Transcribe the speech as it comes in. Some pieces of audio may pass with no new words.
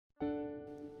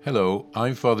Hello,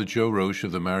 I'm Father Joe Roche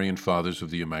of the Marian Fathers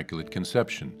of the Immaculate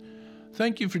Conception.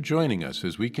 Thank you for joining us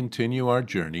as we continue our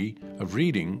journey of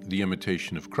reading the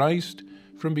Imitation of Christ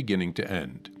from beginning to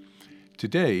end.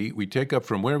 Today, we take up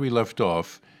from where we left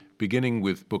off, beginning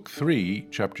with Book 3,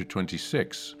 Chapter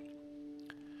 26.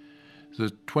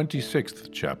 The 26th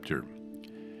chapter,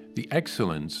 The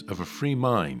Excellence of a Free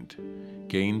Mind,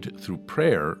 gained through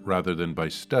prayer rather than by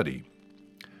study.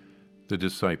 The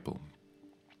Disciple.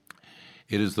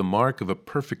 It is the mark of a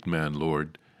perfect man,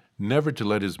 Lord, never to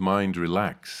let his mind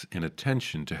relax in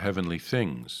attention to heavenly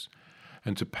things,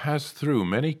 and to pass through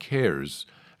many cares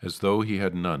as though he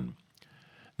had none,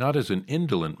 not as an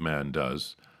indolent man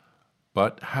does,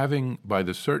 but having by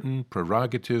the certain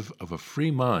prerogative of a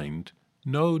free mind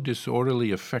no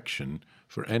disorderly affection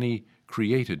for any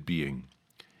created being.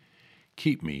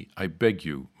 Keep me, I beg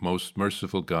you, most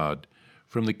merciful God,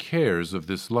 from the cares of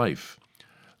this life,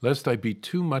 lest I be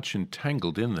too much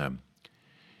entangled in them.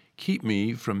 Keep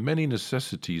me from many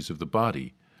necessities of the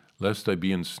body, lest I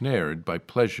be ensnared by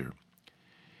pleasure.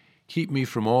 Keep me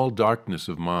from all darkness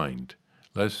of mind,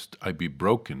 lest I be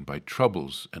broken by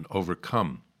troubles and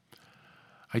overcome.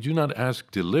 I do not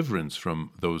ask deliverance from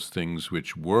those things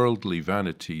which worldly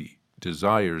vanity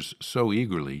desires so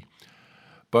eagerly,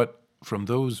 but from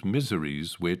those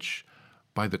miseries which,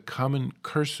 by the common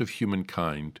curse of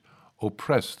humankind,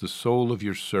 oppress the soul of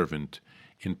your servant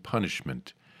in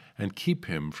punishment, and keep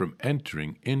him from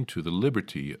entering into the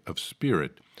liberty of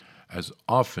spirit as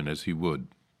often as he would.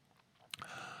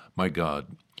 My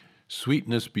God,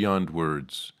 sweetness beyond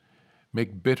words,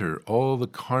 make bitter all the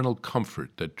carnal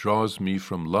comfort that draws me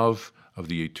from love of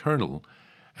the eternal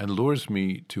and lures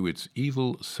me to its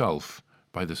evil self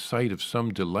by the sight of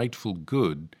some delightful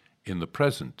good in the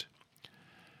present.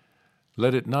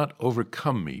 Let it not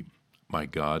overcome me, my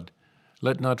God.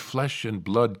 Let not flesh and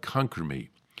blood conquer me.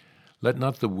 Let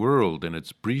not the world and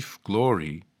its brief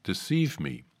glory deceive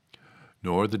me,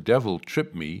 nor the devil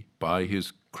trip me by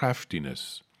his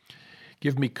craftiness.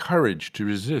 Give me courage to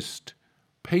resist,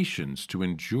 patience to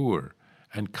endure,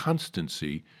 and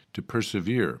constancy to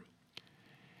persevere.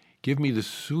 Give me the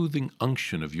soothing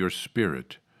unction of your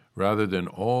Spirit, rather than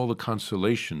all the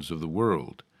consolations of the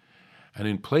world, and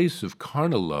in place of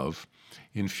carnal love,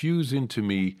 infuse into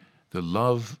me the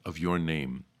love of your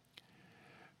name.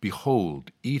 Behold,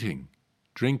 eating,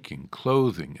 drinking,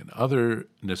 clothing, and other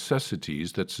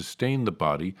necessities that sustain the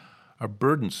body are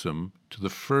burdensome to the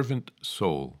fervent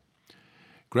soul.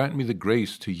 Grant me the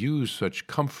grace to use such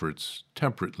comforts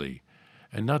temperately,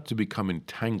 and not to become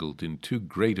entangled in too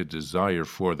great a desire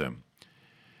for them.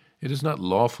 It is not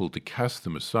lawful to cast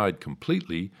them aside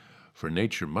completely, for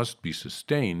nature must be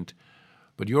sustained,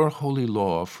 but your holy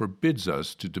law forbids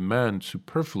us to demand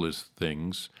superfluous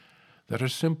things that are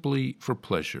simply for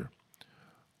pleasure.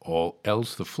 All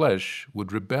else the flesh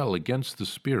would rebel against the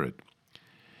Spirit.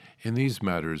 In these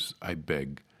matters, I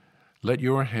beg, let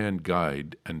your hand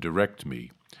guide and direct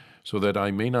me, so that I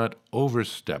may not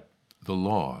overstep the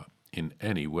law in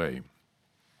any way.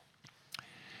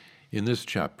 In this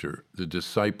chapter, the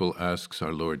disciple asks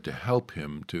our Lord to help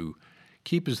him to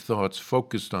keep his thoughts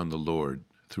focused on the Lord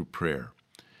through prayer.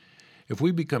 If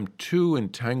we become too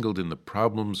entangled in the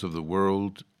problems of the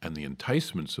world and the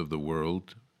enticements of the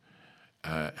world,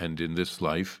 and in this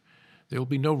life, there will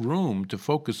be no room to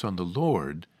focus on the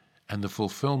Lord and the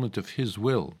fulfillment of His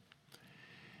will.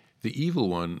 The evil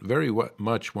one very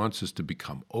much wants us to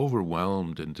become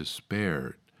overwhelmed and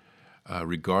despaired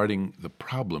regarding the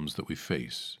problems that we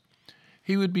face.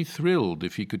 He would be thrilled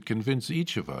if he could convince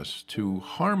each of us to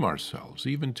harm ourselves,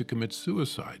 even to commit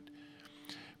suicide.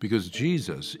 Because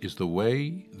Jesus is the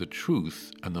way, the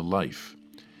truth, and the life.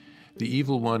 The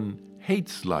evil one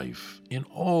hates life in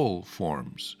all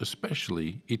forms,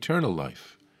 especially eternal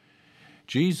life.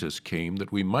 Jesus came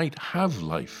that we might have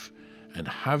life and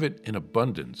have it in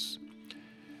abundance.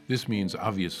 This means,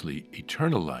 obviously,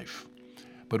 eternal life,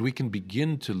 but we can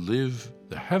begin to live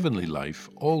the heavenly life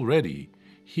already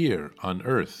here on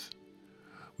earth.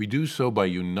 We do so by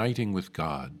uniting with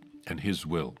God and His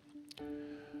will.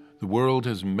 The world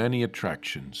has many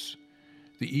attractions.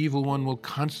 The evil one will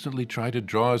constantly try to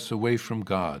draw us away from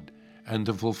God and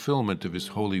the fulfillment of His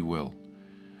holy will.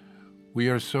 We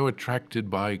are so attracted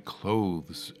by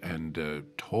clothes and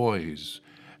toys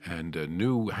and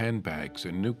new handbags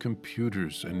and new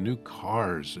computers and new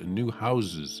cars and new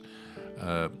houses,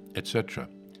 etc.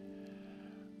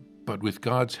 But with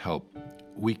God's help,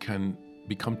 we can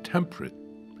become temperate.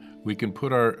 We can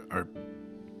put our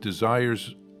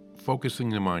desires focusing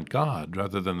them on God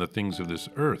rather than the things of this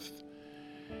earth.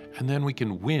 And then we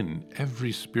can win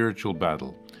every spiritual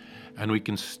battle, and we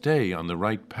can stay on the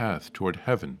right path toward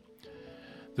heaven.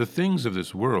 The things of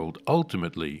this world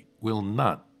ultimately will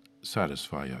not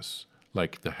satisfy us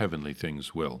like the heavenly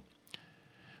things will.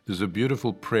 There's a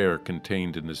beautiful prayer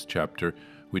contained in this chapter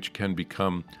which can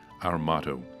become our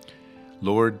motto.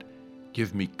 Lord,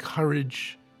 give me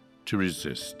courage to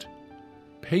resist,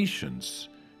 patience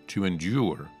to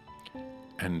endure,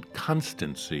 and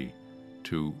constancy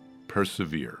to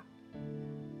persevere.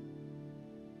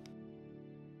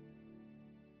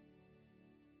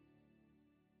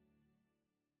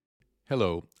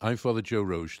 Hello, I'm Father Joe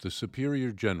Roche, the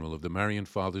Superior General of the Marian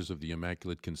Fathers of the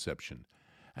Immaculate Conception,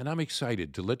 and I'm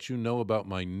excited to let you know about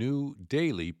my new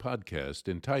daily podcast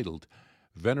entitled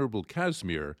Venerable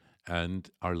Casimir and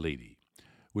Our Lady,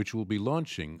 which will be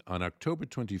launching on October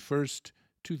 21st,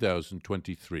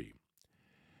 2023.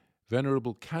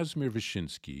 Venerable Casimir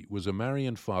Wyszynski was a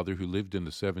Marian father who lived in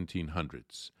the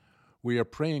 1700s. We are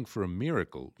praying for a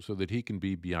miracle so that he can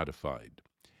be beatified.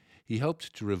 He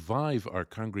helped to revive our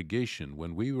congregation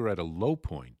when we were at a low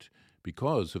point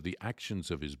because of the actions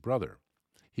of his brother.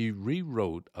 He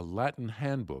rewrote a Latin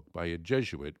handbook by a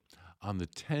Jesuit on the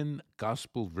 10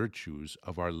 gospel virtues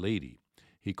of Our Lady.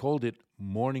 He called it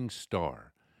Morning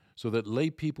Star, so that lay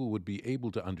people would be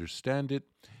able to understand it,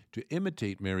 to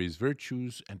imitate Mary's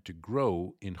virtues, and to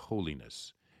grow in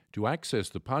holiness. To access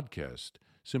the podcast,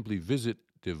 simply visit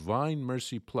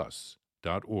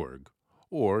divinemercyplus.org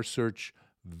or search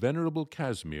Venerable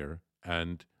Casimir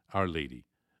and Our Lady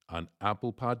on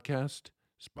Apple Podcast,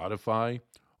 Spotify,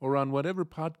 or on whatever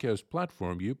podcast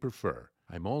platform you prefer.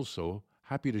 I'm also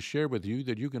happy to share with you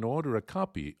that you can order a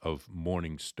copy of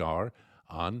Morning Star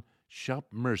on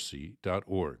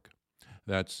shopmercy.org.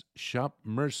 That's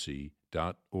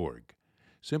shopmercy.org.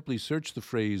 Simply search the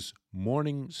phrase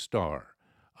Morning Star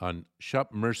on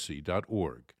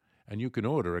shopmercy.org, and you can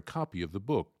order a copy of the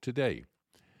book today.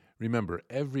 Remember,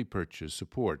 every purchase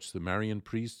supports the Marian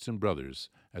priests and brothers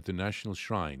at the National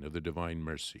Shrine of the Divine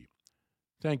Mercy.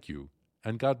 Thank you,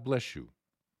 and God bless you.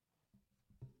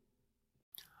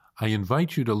 I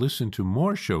invite you to listen to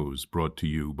more shows brought to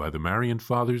you by the Marian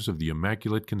Fathers of the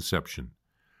Immaculate Conception.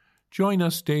 Join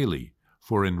us daily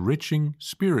for enriching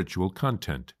spiritual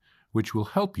content, which will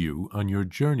help you on your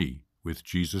journey with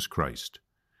Jesus Christ.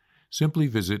 Simply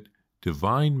visit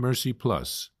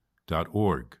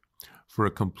divinemercyplus.org for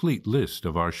a complete list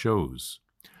of our shows.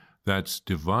 That's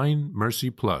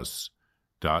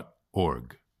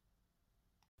divinemercyplus.org.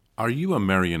 Are you a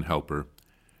Marian helper?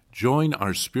 Join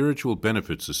our Spiritual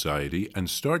Benefit Society and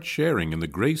start sharing in the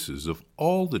graces of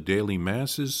all the daily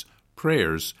masses,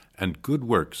 prayers, and good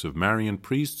works of Marian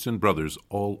priests and brothers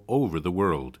all over the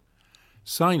world.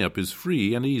 Sign up is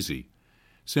free and easy.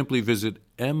 Simply visit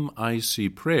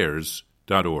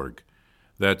micprayers.org.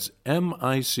 That's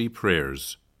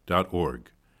micprayers.org.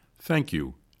 Thank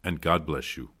you, and God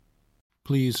bless you.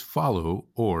 Please follow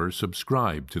or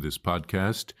subscribe to this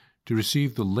podcast to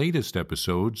receive the latest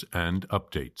episodes and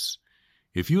updates.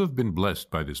 If you have been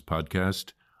blessed by this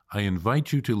podcast, I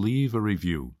invite you to leave a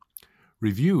review.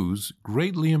 Reviews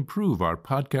greatly improve our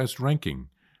podcast ranking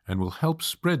and will help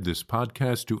spread this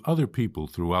podcast to other people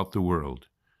throughout the world.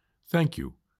 Thank you.